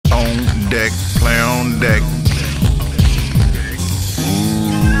deck, play on deck.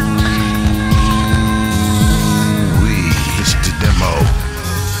 Ooh-wee, it's the demo.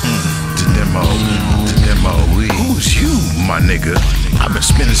 The demo, who's you, my nigga? I've been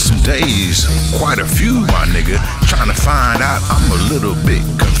spending some days, quite a few, my nigga, trying to find out. I'm a little bit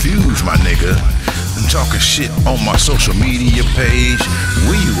confused, my nigga. I'm talking shit on my social media page.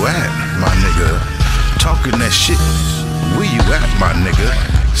 Where you at, my nigga? Talking that shit. Where you at, my nigga?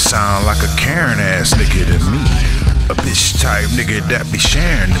 Sound like a Karen ass nigga to me. A bitch type nigga that be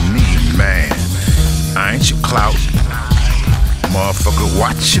sharing to me, man. I ain't your clout. Motherfucker,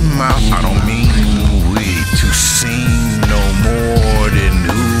 watch your mouth. I don't mean we to seem no more than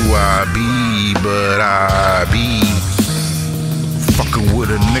who I be, but I be fucking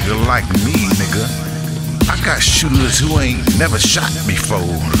with a nigga like me, nigga. I got shooters who ain't never shot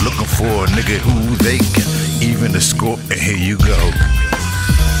before, looking for a nigga who they can even escort. And here you go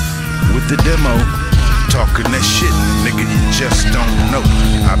with the demo, talking that shit, nigga, you just don't know.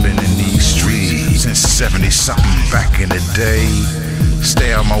 I've been in these streets since 70-something back in the day.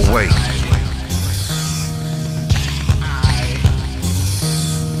 Stay out my way.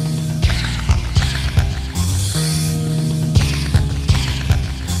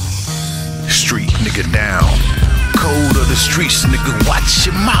 Street nigga down. Code of the streets, nigga, watch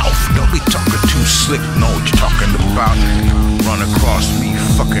your mouth. Don't be talking too slick, know what you're talking about. Run across me,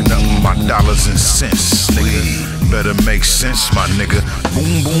 fucking up my dollars and cents, nigga. Better make sense, my nigga.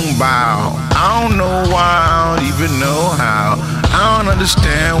 Boom, boom, bow. I don't know why, I don't even know how. I don't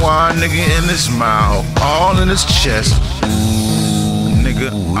understand why a nigga in his mouth, all in his chest.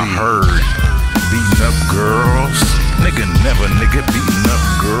 Nigga, I heard beating up girls. Nigga never, nigga, beating up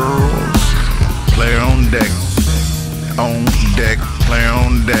girls. Play on deck. On deck, play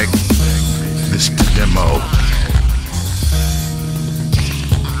on deck. This the demo.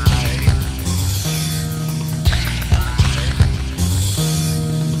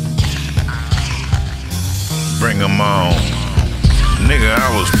 Bring 'em on. Nigga, I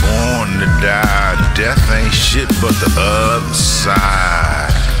was born to die. Death ain't shit but the other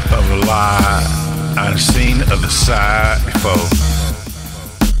side of a lie. I've seen the other side before.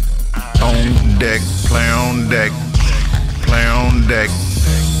 On deck, play on deck. Play on deck.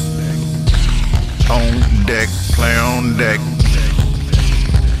 On deck, play on deck.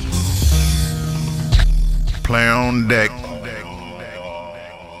 Play on deck.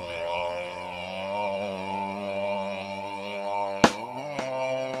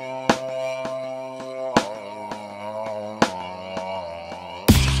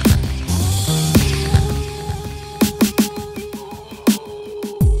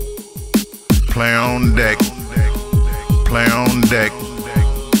 Play on deck. Play on deck.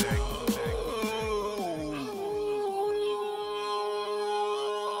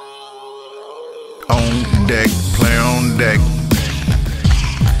 On deck, play on deck.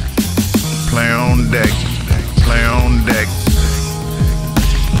 Play on deck. Play on deck.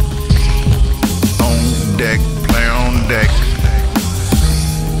 On deck, play on deck.